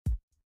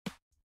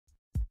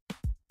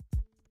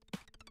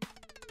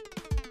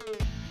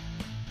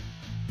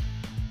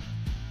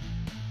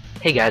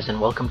Hey guys, and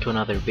welcome to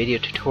another video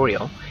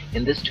tutorial.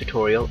 In this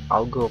tutorial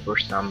I'll go over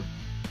some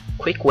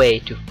quick way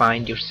to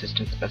find your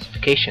system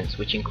specifications,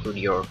 which include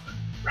your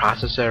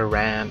processor,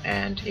 RAM,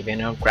 and even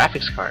your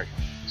graphics card.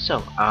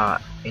 So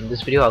in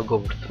this video I'll go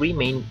over three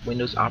main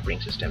Windows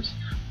operating systems,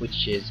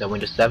 which is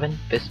Windows 7,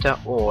 Vista,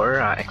 or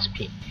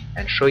XP,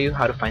 and show you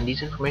how to find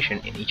these information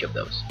in each of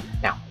those.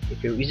 Now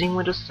if you're using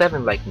Windows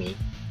 7 like me,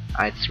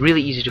 it's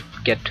really easy to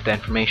get to the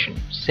information.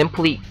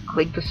 Simply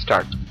click the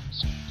start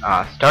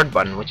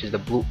button, which is the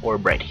blue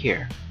orb right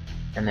here,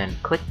 and then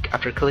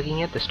after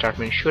clicking it, the start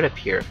menu should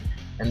appear,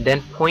 and then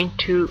point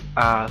to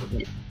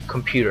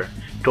computer.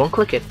 Don't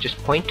click it, just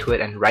point to it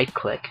and right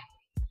click,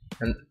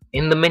 and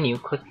in the menu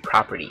click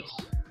properties,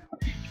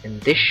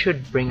 and this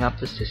should bring up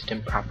the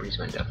system properties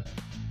window.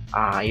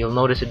 You'll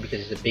notice it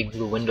because it's a big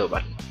blue window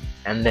button,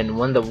 and then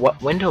when the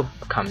window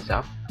comes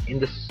up, in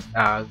this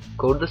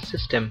go to the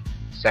system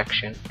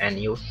section and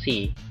you'll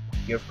see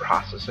your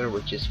processor,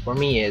 which is for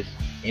me is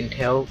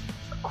Intel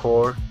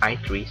Core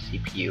i3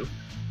 CPU,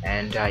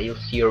 and you'll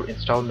see your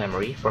installed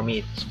memory. For me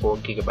it's 4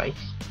 GB,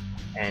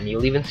 and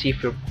you'll even see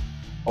if your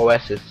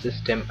OS is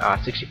system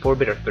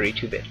 64-bit or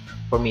 32-bit.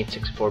 For me it's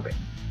 64-bit.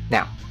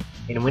 Now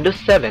in Windows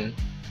 7,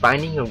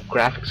 finding your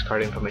graphics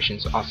card information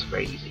is also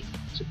very easy.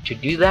 So to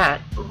do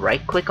that,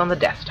 right click on the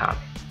desktop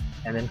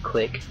and then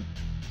click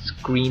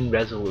screen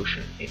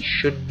resolution. It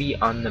should be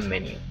on the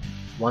menu.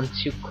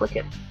 Once you click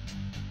it,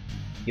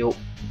 you'll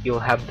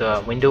have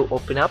the window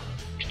open up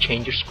to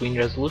change your screen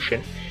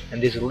resolution,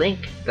 and there's a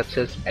link that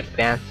says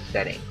advanced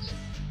settings.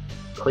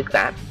 Click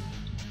that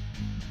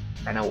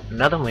and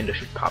another window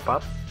should pop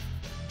up,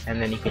 and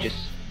then you can just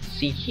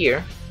see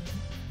here,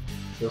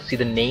 you'll see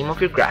the name of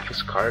your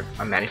graphics card,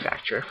 a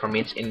manufacturer. For me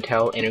it's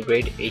Intel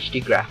Integrated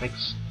HD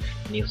Graphics,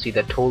 and you'll see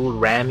the total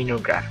RAM in your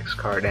graphics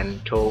card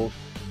and total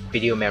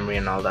video memory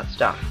and all that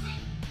stuff.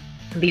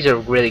 These are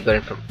really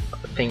good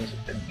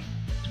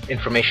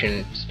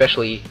information,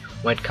 especially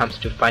when it comes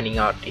to finding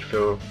out if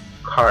your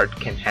card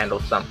can handle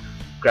some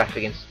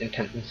graphic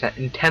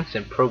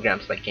intensive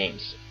programs like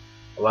games.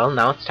 Well,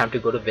 now it's time to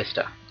go to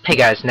Vista. Hey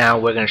guys, now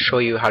we're going to show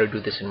you how to do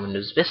this in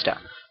Windows Vista.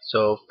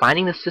 So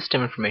finding the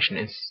system information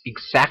is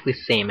exactly the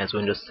same as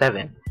Windows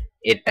 7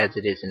 as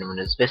it is in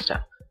Windows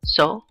Vista.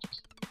 So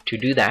to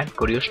do that,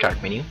 go to your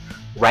start menu,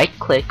 right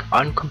click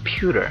on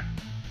computer,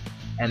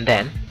 and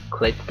then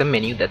click the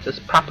menu that says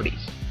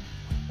properties,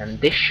 and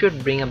this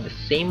should bring up the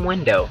same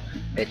window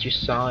that you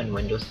saw in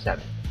Windows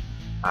 7.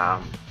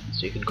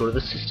 So you could go to the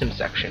system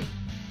section,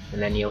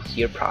 and then you'll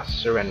see your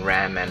processor and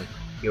RAM and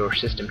your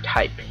system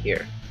type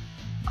here.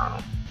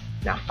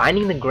 Now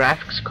finding the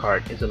graphics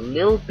card is a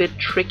little bit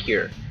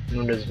trickier in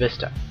Windows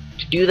Vista.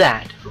 To do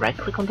that, right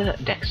click on the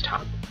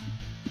desktop,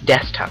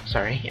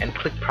 and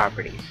click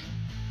properties.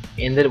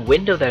 In the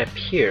window that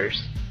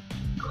appears,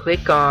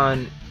 click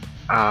on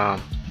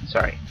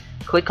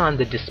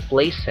the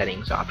display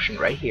settings option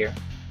right here.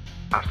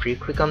 After you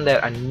click on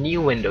that, a new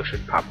window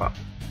should pop up.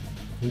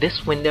 In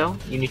this window,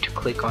 you need to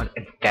click on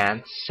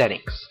advanced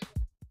settings.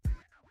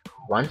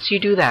 Once you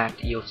do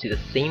that, you'll see the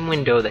same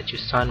window that you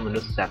saw in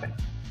Windows 7.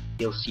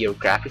 You'll see your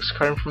graphics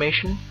card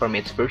information. For me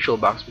it's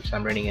VirtualBox because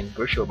I'm running in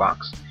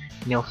VirtualBox,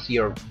 and you'll see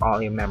all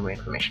your memory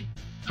information.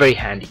 Very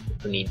handy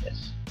if you need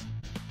this.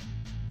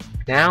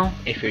 Now,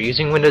 if you're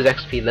using Windows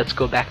XP, let's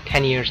go back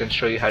 10 years and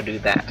show you how to do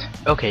that.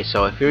 Okay,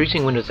 so if you're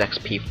using Windows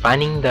XP,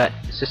 finding the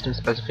system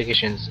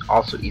specifications is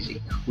also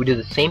easy. We do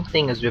the same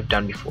thing as we've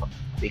done before.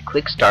 We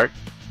click Start,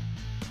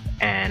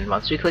 and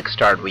once we click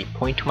Start, we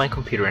point to my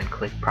computer and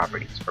click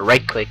Properties, or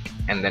right click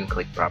and then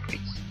click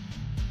Properties.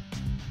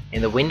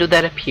 In the window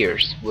that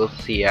appears, we'll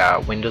see a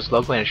Windows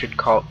logo, and it should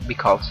be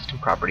called System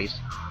Properties.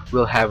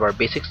 We'll have our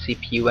basic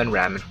CPU and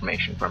RAM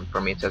information. For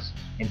me it says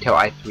Intel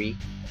i3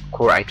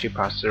 Core i3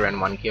 processor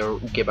and 1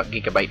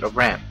 GB of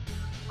RAM.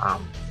 Now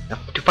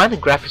to find the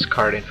graphics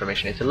card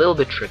information, it's a little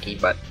bit tricky,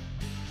 but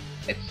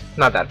it's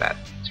not that bad.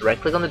 So right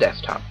click on the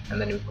desktop and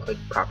then we click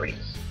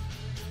properties.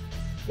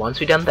 Once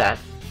we've done that,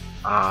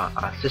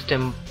 a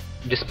system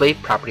display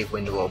property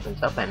window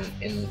opens up, and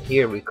in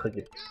here we click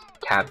this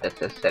tab that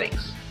says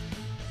settings.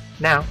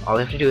 Now all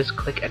we have to do is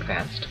click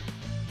advanced.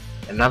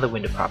 Another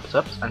window pops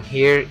up, and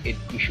here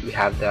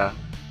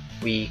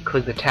we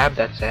click the tab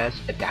that says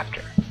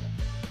adapter.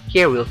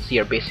 Here we'll see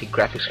our basic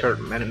graphics card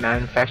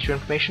manufacturer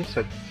information.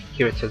 So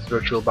here it says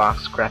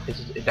VirtualBox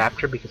graphics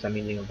adapter because I'm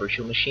using a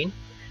virtual machine,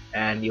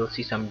 and you'll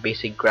see some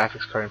basic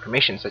graphics card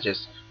information such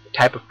as the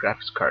type of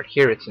graphics card.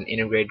 Here it's an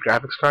integrated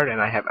graphics card,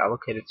 and I have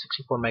allocated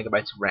 64 MB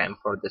of RAM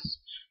for this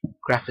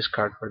graphics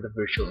card for the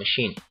virtual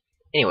machine.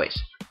 Anyways,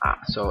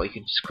 so you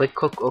can just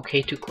click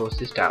OK to close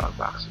these dialog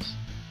boxes.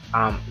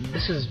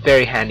 This is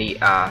very handy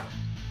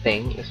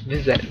this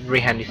is a very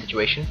handy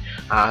situation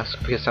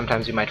because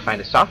sometimes you might find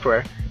a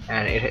software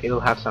and it'll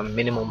have some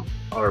minimum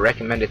or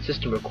recommended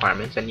system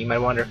requirements, and you might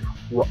wonder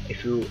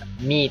if you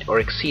meet or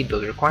exceed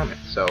those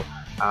requirements. So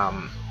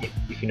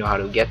if you know how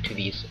to get to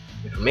these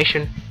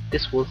information,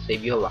 this will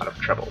save you a lot of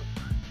trouble.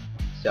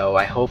 So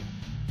I hope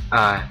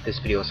this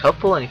video was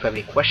helpful, and if you have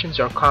any questions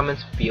or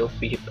comments, feel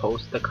free to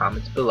post the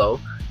comments below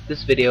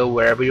this video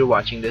wherever you're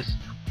watching this,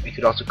 You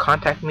could also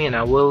contact me and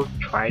I will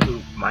try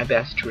my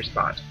best to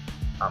respond.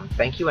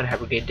 Thank you and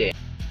have a good day.